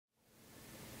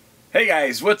Hey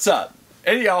guys, what's up?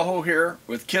 Eddie Aho here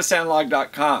with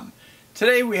KissAnalog.com.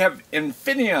 Today we have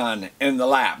Infineon in the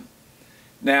lab.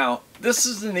 Now, this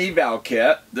is an eval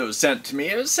kit that was sent to me.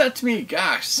 It was sent to me,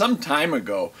 gosh, some time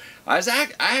ago. I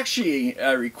actually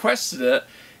requested it,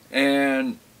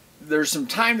 and there's some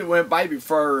time that went by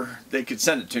before they could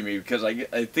send it to me because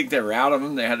I think they were out of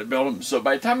them. They had to build them. So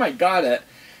by the time I got it,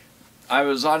 I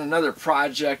was on another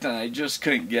project and I just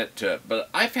couldn't get to it. But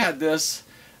I've had this.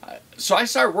 So I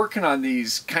started working on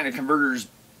these kind of converters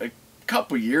a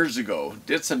couple years ago.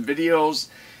 Did some videos,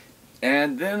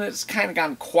 and then it's kind of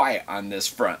gone quiet on this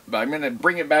front. But I'm going to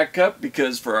bring it back up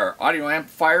because for our audio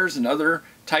amplifiers and other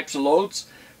types of loads,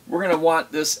 we're going to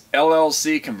want this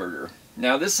LLC converter.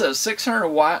 Now this is a 600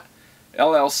 watt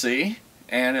LLC,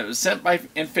 and it was sent by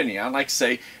Infineon. Like I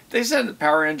say, they send the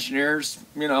power engineers,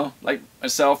 you know, like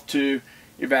myself, to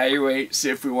evaluate,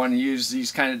 see if we want to use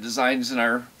these kind of designs in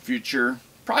our future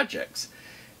projects.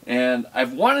 And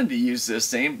I've wanted to use this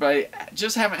thing, but I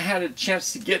just haven't had a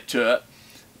chance to get to it.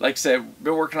 Like I said, I've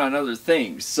been working on other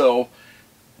things. So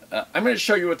I'm going to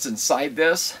show you what's inside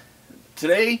this.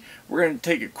 Today we're going to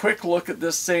take a quick look at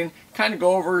this thing, kind of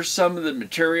go over some of the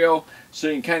material so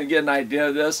you can kind of get an idea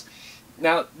of this.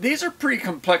 Now these are pretty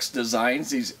complex designs,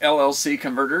 these LLC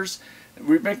converters.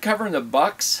 We've been covering the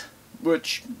bucks,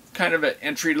 which kind of at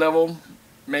entry level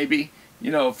maybe,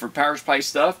 you know, for power supply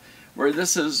stuff, where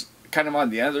this is kind of on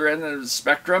the other end of the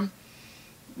spectrum.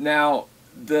 Now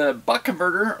the buck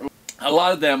converter, a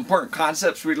lot of the important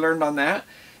concepts we learned on that,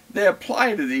 they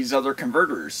apply to these other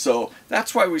converters. So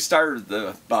that's why we started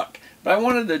the buck. But I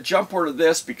wanted to jump over to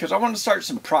this because I want to start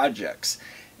some projects.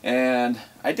 And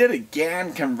I did a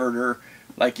GAN converter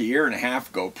like a year and a half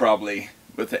ago probably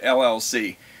with the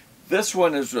LLC. This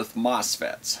one is with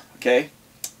MOSFETs, okay?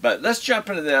 But let's jump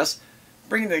into this.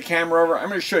 Bringing the camera over, I'm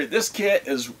going to show you. This kit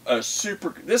is this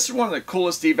is one of the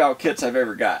coolest eval kits I've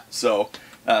ever got. So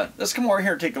let's come over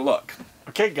here and take a look.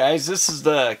 Okay guys, this is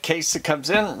the case that comes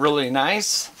in, really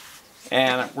nice.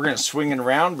 And we're going to swing it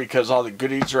around because all the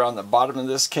goodies are on the bottom of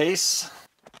this case.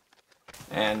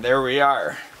 And there we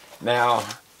are. Now,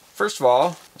 first of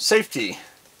all, safety.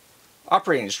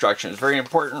 Operating instructions, very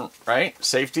important, right?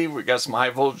 Safety, we got some high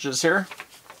voltages here.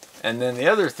 And then the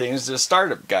other thing is the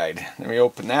startup guide. Let me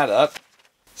open that up.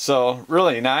 So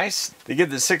really nice. They give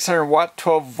the 600 watt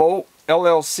 12 volt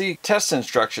LLC test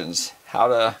instructions, how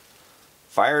to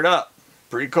fire it up.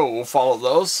 Pretty cool, we'll follow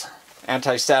those.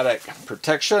 Anti-static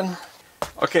protection.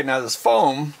 Okay, now this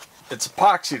foam, it's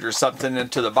epoxied or something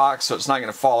into the box so it's not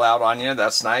going to fall out on you.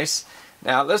 That's nice.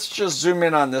 Now let's just zoom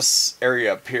in on this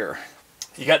area up here.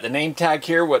 You got the name tag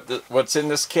here, what's in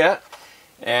this kit,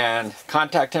 and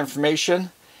contact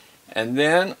information. And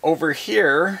then over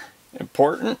here,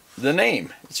 important, the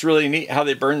name. It's really neat how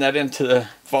they burn that into the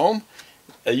foam.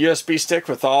 A USB stick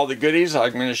with all the goodies.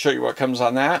 I'm going to show you what comes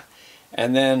on that.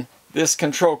 And then this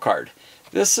control card.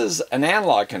 This is an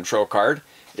analog control card.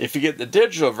 If you get the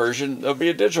digital version, there'll be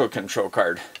a digital control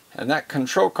card. And that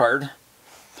control card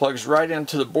plugs right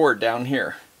into the board down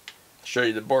here. I'll show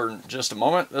you the board in just a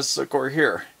moment. Let's look over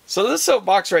here. So this little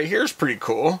box right here is pretty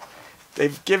cool.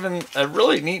 They've given a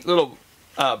really neat little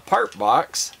part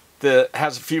box that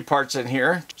has a few parts in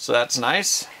here, so that's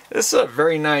nice. This is a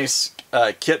very nice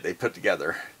kit they put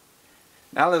together.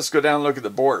 Now let's go down and look at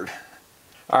the board.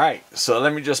 Alright, so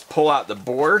let me just pull out the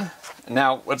board.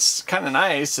 Now what's kind of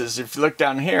nice is if you look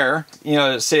down here, you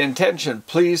know, it says intention,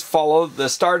 please follow the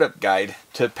startup guide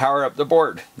to power up the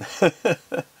board.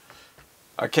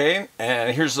 Okay,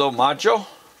 and here's the little module.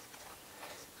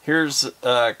 Here's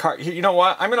a card. You know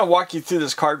what, I'm going to walk you through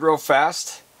this card real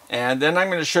fast, and then I'm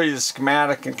going to show you the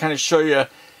schematic and kind of show you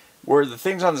where the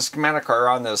things on the schematic are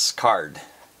on this card.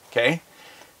 Okay,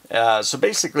 so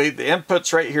basically the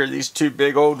inputs right here, these two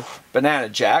big old banana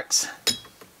jacks.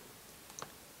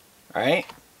 Alright,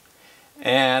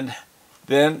 and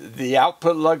then the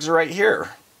output lugs are right here,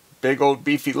 big old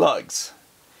beefy lugs.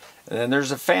 And then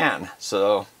there's a fan,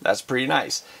 so that's pretty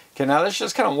nice. Okay, now let's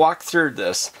just kind of walk through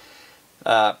this.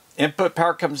 Input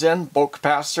power comes in, bulk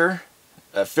capacitor,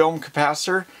 a film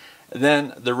capacitor, and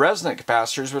then the resonant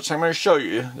capacitors, which I'm going to show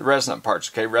you, the resonant parts.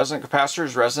 Okay, resonant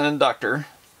capacitors, resonant inductor,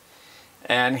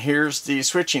 and here's the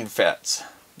switching FETs,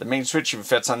 the main switching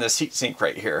FETs on this heatsink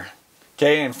right here.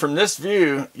 Okay, and from this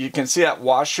view, you can see that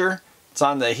washer. It's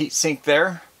on the heatsink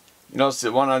there. You notice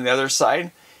the one on the other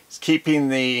side. It's keeping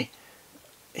the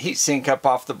heatsink up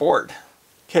off the board.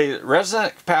 Okay,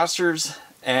 resonant capacitors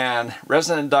and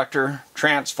resonant inductor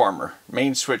transformer,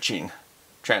 main switching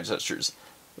transistors.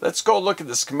 Let's go look at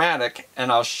the schematic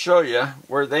and I'll show you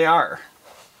where they are.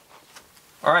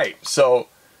 Alright, so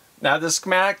now the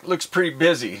schematic looks pretty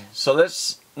busy. So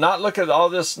let's not look at all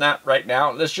this right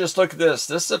now. Let's just look at this.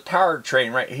 This is a power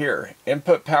train right here.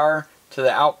 Input power to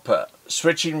the output.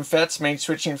 Switching FETs, main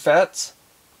switching FETs,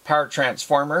 power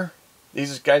transformer.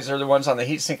 These guys are the ones on the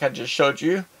heatsink I just showed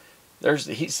you. There's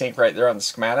the heatsink right there on the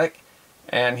schematic.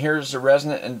 And here's the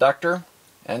resonant inductor.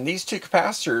 And these two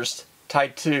capacitors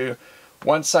tied to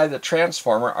one side of the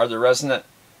transformer are the resonant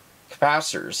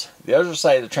capacitors. The other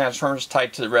side of the transformer is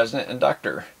tied to the resonant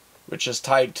inductor, which is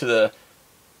tied to the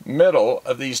middle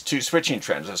of these two switching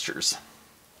transistors.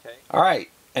 Okay. Alright,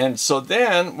 and so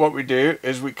then what we do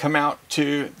is we come out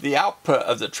to the output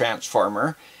of the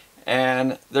transformer,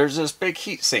 and there's this big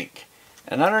heat sink.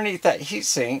 And underneath that heat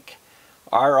sink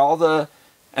are all the,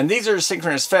 and these are the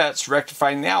synchronous FETs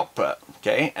rectifying the output.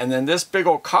 Okay, and then this big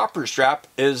old copper strap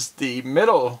is the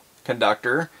middle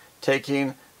conductor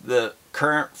taking the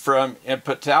current from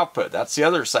input to output. That's the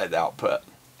other side of the output.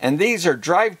 And these are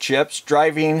drive chips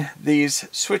driving these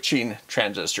switching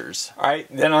transistors. Alright,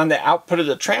 then on the output of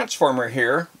the transformer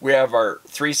here, we have our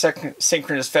 3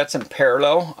 synchronous FETs in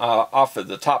parallel off of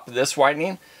the top of this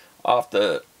winding. Off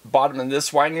the bottom of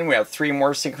this winding, we have 3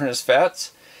 more synchronous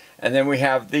FETs. And then we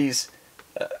have these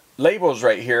labels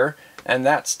right here, and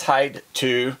that's tied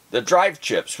to the drive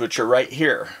chips, which are right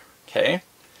here. Okay,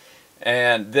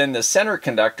 and then the center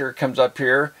conductor comes up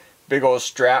here, big old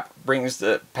strap brings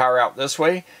the power out this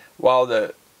way, while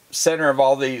the center of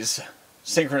all these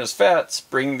synchronous FETs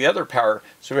bring the other power.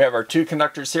 So we have our 2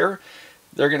 conductors here.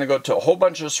 They're going to go to a whole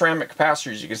bunch of ceramic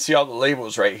capacitors. You can see all the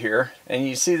labels right here, and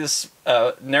you see this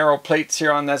narrow plates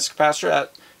here on this capacitor.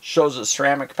 That shows a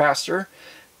ceramic capacitor.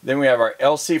 Then we have our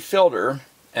LC filter,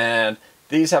 and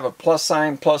these have a plus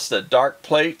sign plus the dark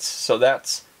plates, so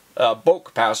that's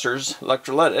bulk capacitors,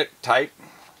 electrolytic type.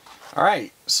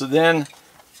 Alright, so then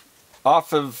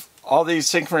off of all these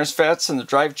synchronous FETs and the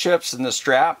drive chips and the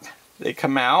strap, they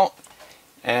come out,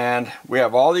 and we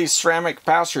have all these ceramic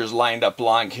capacitors lined up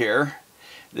along here.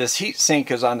 This heat sink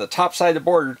is on the top side of the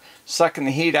board, sucking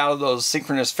the heat out of those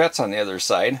synchronous FETs on the other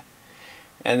side.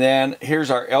 And then here's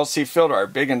our LC filter, our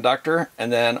big inductor,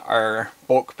 and then our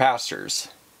bulk capacitors.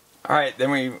 Alright,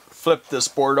 then we flip this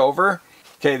board over.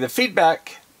 Okay, the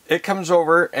feedback, it comes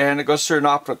over and it goes through an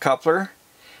optocoupler.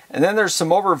 And then there's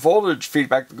some over voltage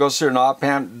feedback that goes through an op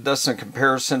amp, does some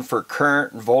comparison for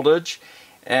current and voltage.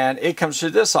 And it comes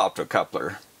through this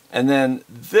optocoupler. And then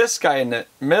this guy in the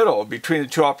middle between the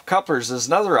 2 optocouplers is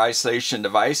another isolation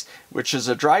device, which is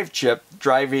a drive chip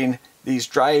driving these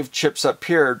drive chips up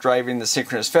here, driving the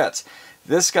synchronous FETs.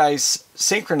 This guy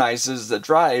synchronizes the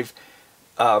drive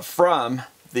from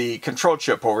the control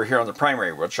chip over here on the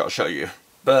primary, which I'll show you.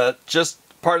 But just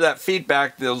part of that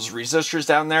feedback, those resistors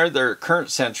down there, they're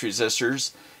current sense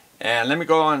resistors. And let me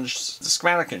go on the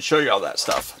schematic and show you all that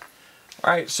stuff.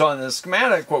 Alright, so on the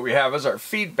schematic, what we have is our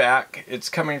feedback. It's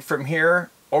coming from here,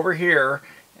 over here,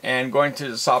 and going to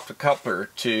this optocoupler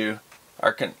to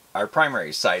our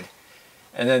primary side.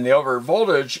 And then the over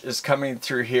voltage is coming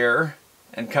through here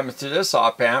and coming through this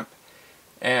op amp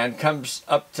and comes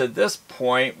up to this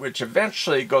point, which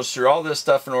eventually goes through all this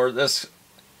stuff and over this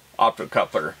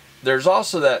optocoupler. There's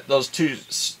also those 2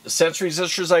 sense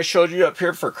resistors I showed you up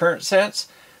here for current sense.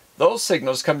 Those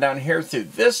signals come down here through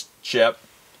this chip,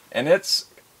 and it's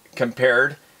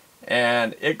compared,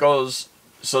 and it goes,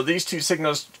 so these 2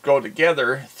 signals go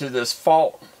together through this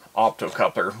fault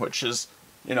optocoupler, which is,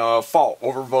 you know, a fault,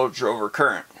 over voltage or over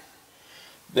current.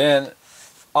 Then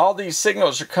all these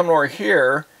signals are coming over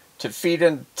here to feed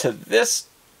into this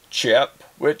chip,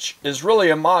 which is really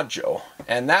a module,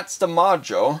 and that's the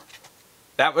module.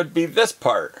 That would be this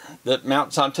part that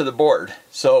mounts onto the board.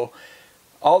 So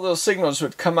all those signals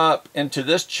would come up into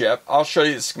this chip. I'll show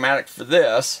you the schematic for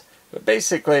this, but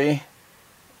basically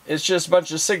it's just a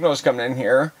bunch of signals coming in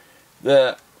here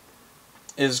that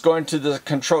is going to the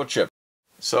control chip.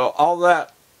 So all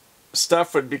that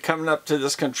stuff would be coming up to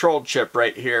this control chip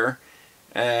right here,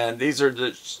 and these are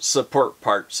the support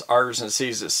parts, R's and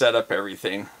C's that set up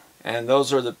everything, and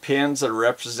those are the pins that are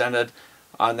represented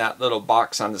on that little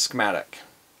box on the schematic.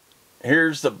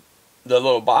 Here's the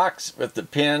little box with the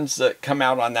pins that come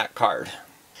out on that card.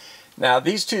 Now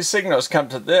these 2 signals come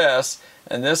to this,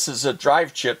 and this is a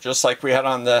drive chip just like we had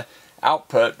on the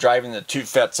output driving the 2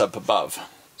 FETs up above.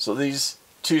 So these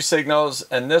 2 signals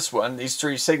and this one, these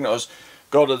 3 signals,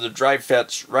 go to the drive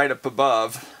FETs right up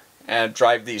above and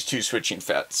drive these 2 switching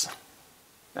FETs.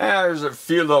 There's a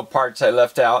few little parts I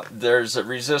left out. There's a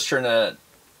resistor and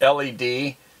a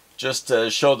LED just to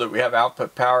show that we have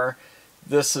output power.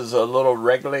 This is a little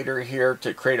regulator here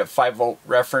to create a 5-volt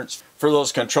reference for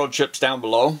those control chips down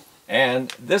below. And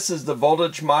this is the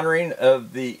voltage monitoring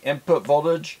of the input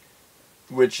voltage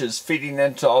which is feeding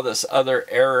into all this other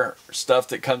air stuff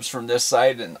that comes from this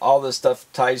side, and all this stuff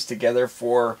ties together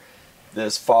for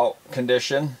this fault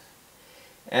condition.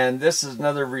 And this is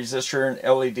another resistor and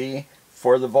LED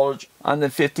for the voltage on the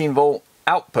 15 volt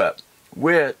output,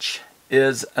 which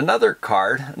is another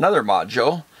card, another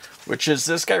module, which is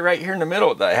this guy right here in the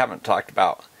middle that I haven't talked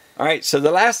about. Alright, so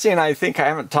the last thing I think I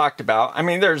haven't talked about, I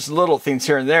mean there's little things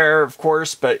here and there of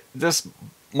course, but this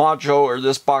module or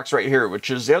this box right here, which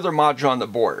is the other module on the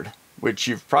board, which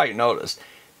you've probably noticed.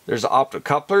 There's the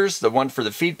optocouplers, the one for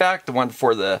the feedback, the one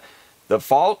for the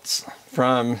faults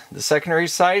from the secondary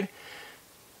side,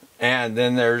 and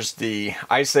then there's the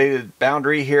isolated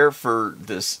boundary here for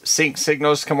this sync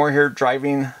signals come over here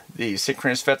driving the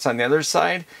synchronous FETs on the other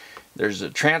side. There's a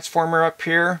transformer up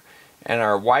here and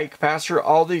our Y capacitor.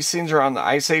 All these things are on the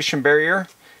isolation barrier.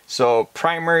 So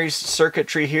primary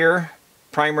circuitry here,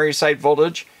 primary side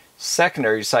voltage,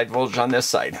 secondary side voltage on this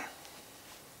side.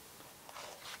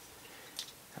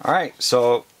 Alright,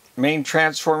 so main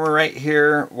transformer right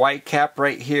here, Y cap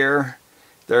right here.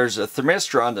 There's a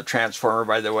thermistor on the transformer,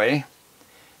 by the way.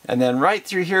 And then right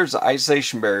through here is the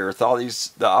isolation barrier with all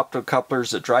these, the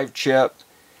optocouplers, the drive chip.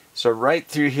 So right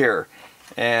through here.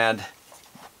 And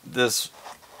this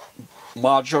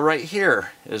module right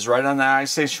here is right on the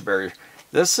isolation barrier.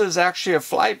 This is actually a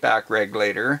flyback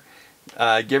regulator,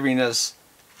 giving us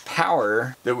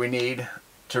power that we need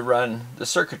to run the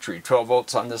circuitry, 12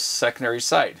 volts on this secondary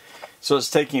side. So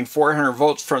it's taking 400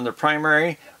 volts from the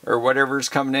primary or whatever's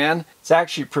coming in. It's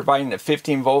actually providing a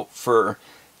 15 volt for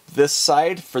this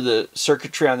side, for the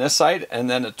circuitry on this side, and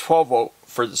then a 12 volt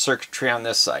for the circuitry on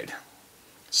this side.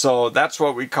 So that's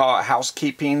what we call a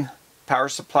housekeeping power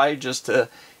supply, just to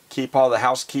keep all the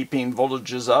housekeeping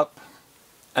voltages up.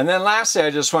 And then lastly,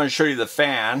 I just want to show you the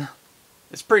fan.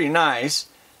 It's pretty nice.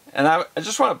 And I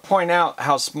just want to point out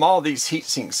how small these heat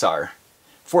sinks are.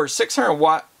 For a 600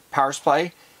 watt power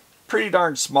supply, pretty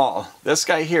darn small. This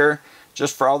guy here,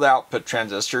 just for all the output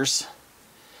transistors.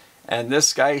 And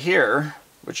this guy here,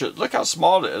 which look how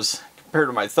small it is compared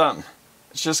to my thumb.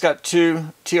 It's just got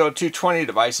two TO220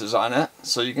 devices on it,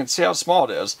 so you can see how small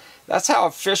it is. That's how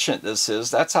efficient this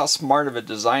is. That's how smart of a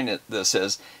design this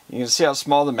is. You can see how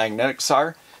small the magnetics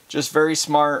are. Just very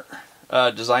smart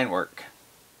design work.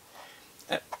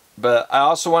 But I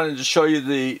also wanted to show you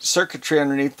the circuitry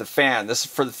underneath the fan. This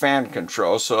is for the fan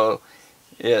control, so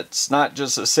it's not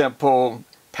just a simple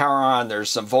power on. There's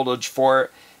some voltage for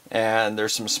it, and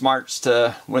there's some smarts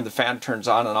to when the fan turns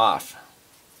on and off.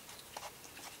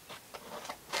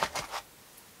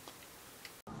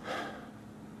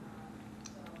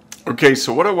 Okay,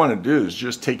 so what I want to do is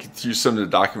just take you through some of the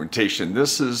documentation.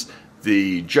 This is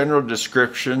the general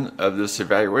description of this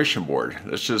evaluation board.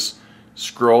 Let's just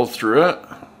scroll through it.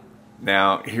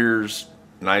 Now here's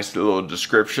a nice little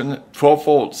description. 12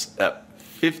 volts at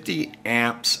 50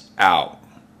 amps out.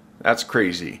 That's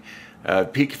crazy.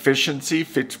 Peak efficiency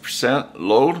 50%,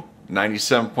 load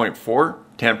 97.4,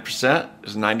 10%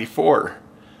 is 94.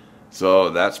 So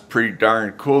that's pretty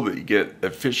darn cool that you get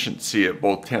efficiency at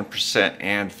both 10%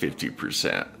 and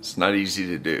 50%. It's not easy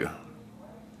to do.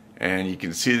 And you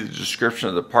can see the description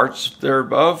of the parts there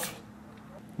above.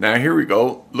 Now here we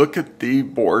go. Look at the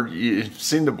board. You've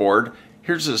seen the board.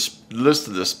 Here's a list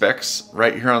of the specs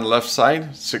right here on the left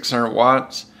side. 600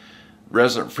 watts,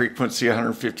 resonant frequency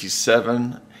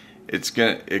 157.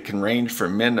 It can range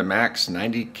from min to max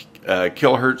 90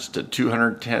 kilohertz to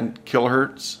 210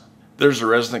 kilohertz. There's the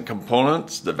resonant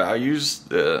components, the values,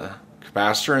 the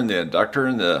capacitor and the inductor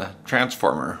and the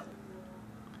transformer.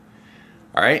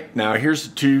 Alright, now here's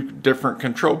the two different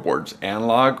control boards,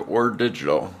 analog or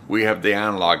digital. We have the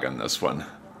analog on this one.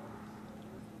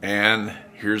 And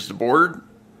here's the board.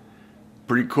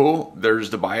 Pretty cool.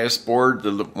 There's the bias board,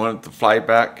 the one with the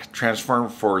flyback transformer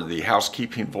for the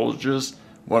housekeeping voltages.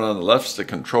 One on the left is the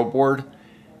control board,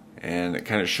 and it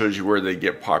kind of shows you where they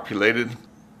get populated.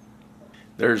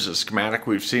 There's a schematic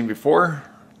we've seen before.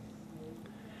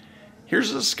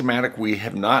 Here's a schematic we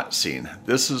have not seen.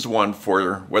 This is one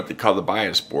for what they call the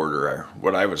bias board, or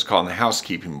what I was calling the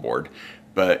housekeeping board,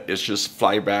 but it's just a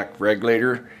flyback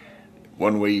regulator.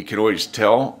 One way you can always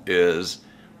tell is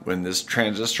when this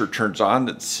transistor turns on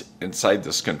that's inside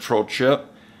this control chip,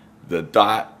 the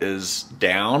dot is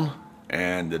down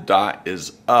and the dot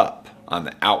is up on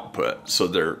the output, so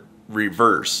they're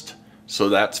reversed. So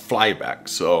that's flyback.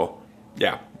 So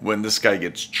yeah, when this guy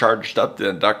gets charged up, the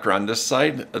inductor on this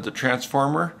side of the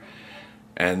transformer,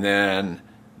 and then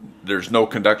there's no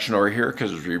conduction over here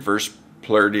because there's reverse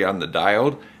polarity on the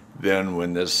diode, then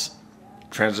when this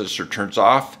transistor turns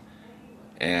off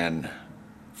and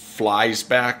flies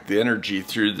back the energy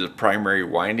through the primary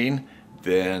winding,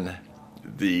 then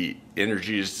the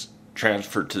energy is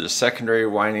transferred to the secondary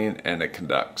winding and it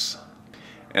conducts.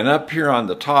 And up here on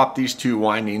the top, these two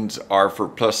windings are for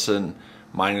plus and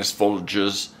minus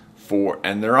voltages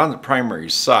and they're on the primary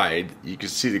side. You can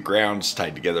see the ground's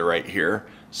tied together right here.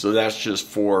 So that's just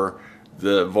for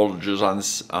the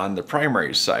voltages on the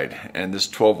primary side. And this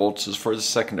 12 volts is for the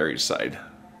secondary side.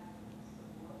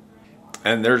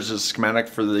 And there's a schematic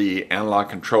for the analog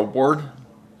control board.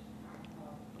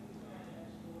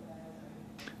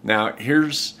 Now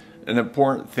here's an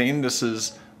important thing. This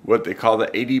is what they call the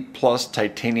 80+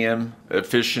 titanium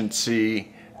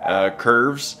efficiency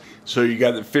curves. So you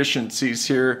got efficiencies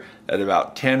here at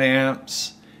about 10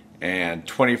 amps and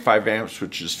 25 amps,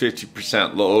 which is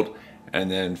 50% load, and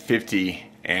then 50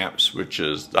 amps, which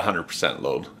is the 100%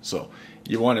 load. So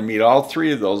you want to meet all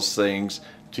three of those things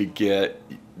to get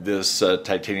this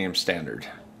titanium standard.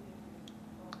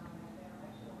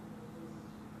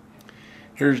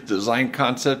 Here's design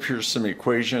concept. Here's some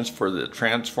equations for the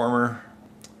transformer,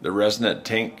 the resonant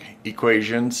tank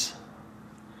equations.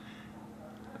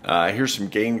 Here's some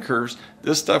gain curves.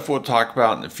 This stuff we'll talk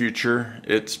about in the future.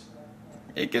 It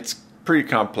gets pretty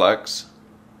complex.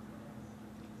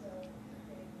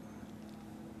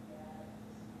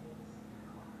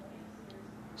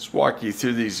 Let's walk you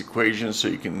through these equations so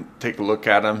you can take a look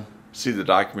at them, see the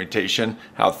documentation,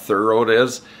 how thorough it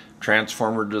is,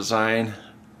 transformer design,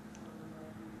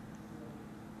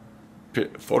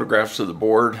 photographs of the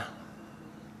board,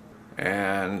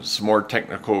 and some more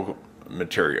technical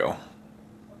material.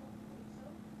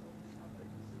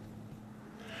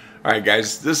 Alright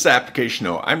guys, this application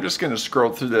note, I'm just going to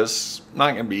scroll through this.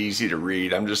 Not going to be easy to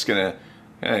read. I'm just going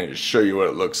to show you what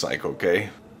it looks like, okay?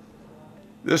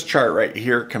 This chart right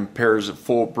here compares a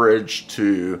full bridge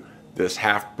to this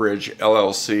half bridge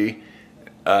LLC.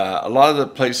 A lot of the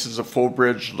places a full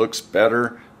bridge looks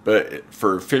better, but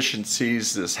for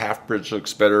efficiencies this half bridge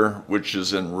looks better, which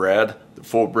is in red. The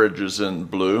full bridge is in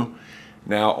blue.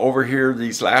 Now over here,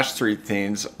 these last three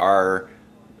things are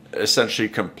essentially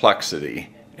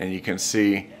complexity. And you can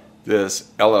see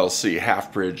this LLC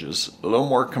half bridge is a little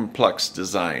more complex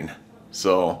design.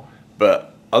 So,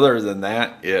 but other than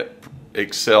that, it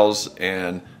excels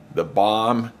in the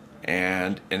BOM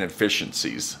and in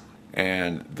efficiencies.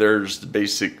 And there's the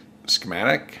basic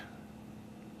schematic,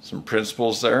 some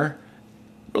principles there.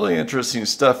 Really interesting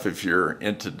stuff if you're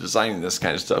into designing this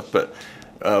kind of stuff. But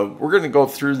we're going to go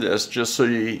through this just so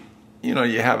you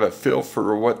have a feel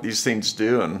for what these things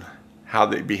do and how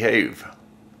they behave.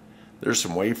 There's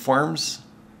some waveforms.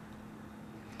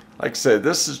 Like I said,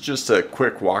 this is just a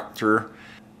quick walkthrough.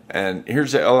 And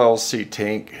here's the LLC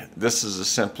tank. This is a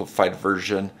simplified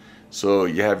version. So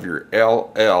you have your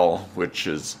LL, which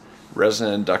is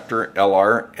resonant inductor,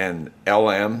 LR, and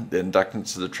LM, the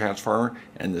inductance of the transformer,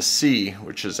 and the C,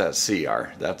 which is that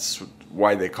CR. That's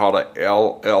why they call it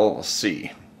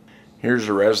LLC. Here's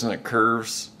the resonant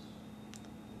curves.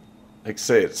 Like I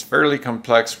say, it's fairly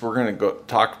complex. We're going to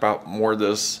talk about more of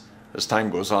this as time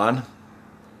goes on.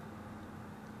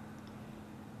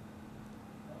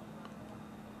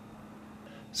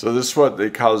 So this is what they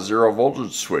call zero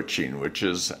voltage switching, which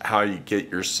is how you get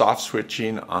your soft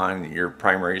switching on your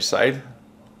primary side.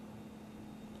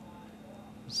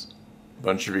 A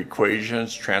bunch of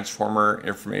equations, transformer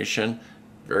information,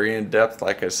 very in-depth,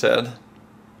 like I said.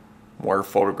 More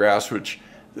photographs, which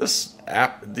these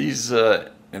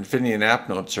Infineon app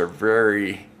notes are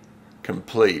very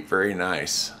complete, very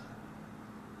nice.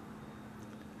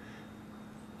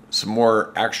 Some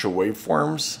more actual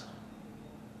waveforms.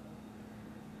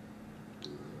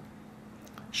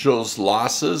 Shows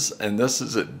losses, and this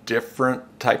is at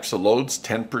different types of loads.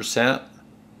 10%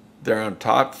 there on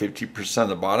top, 50% on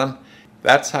the bottom.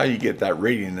 That's how you get that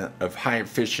rating of high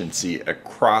efficiency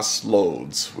across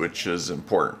loads, which is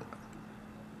important.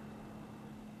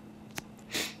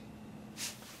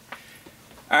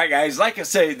 Alright guys, like I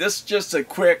say, this is just a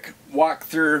quick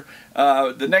walkthrough.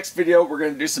 The next video we're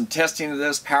going to do some testing of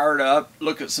this, power it up,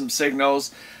 look at some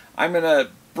signals. I'm going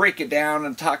to break it down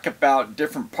and talk about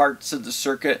different parts of the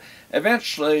circuit.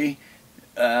 Eventually,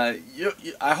 I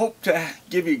hope to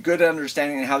give you a good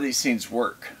understanding of how these things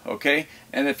work, okay?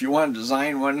 And if you want to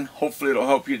design one, hopefully it'll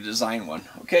help you design one,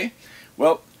 okay?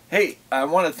 Well, hey, I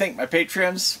want to thank my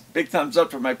patrons. Big thumbs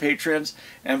up for my patrons.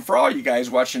 And for all you guys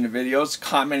watching the videos,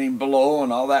 commenting below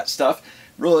and all that stuff.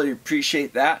 Really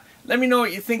appreciate that. Let me know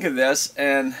what you think of this,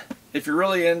 and if you're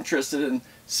really interested in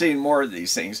seeing more of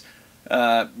these things.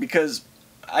 Because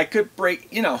I could break,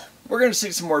 we're going to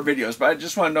see some more videos, but I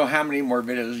just want to know how many more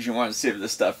videos you want to see of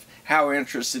this stuff, how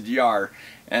interested you are,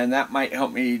 and that might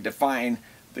help me define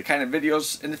the kind of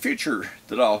videos in the future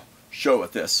that I'll show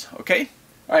with this, okay?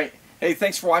 Alright, Hey,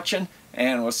 thanks for watching,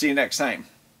 and we'll see you next time.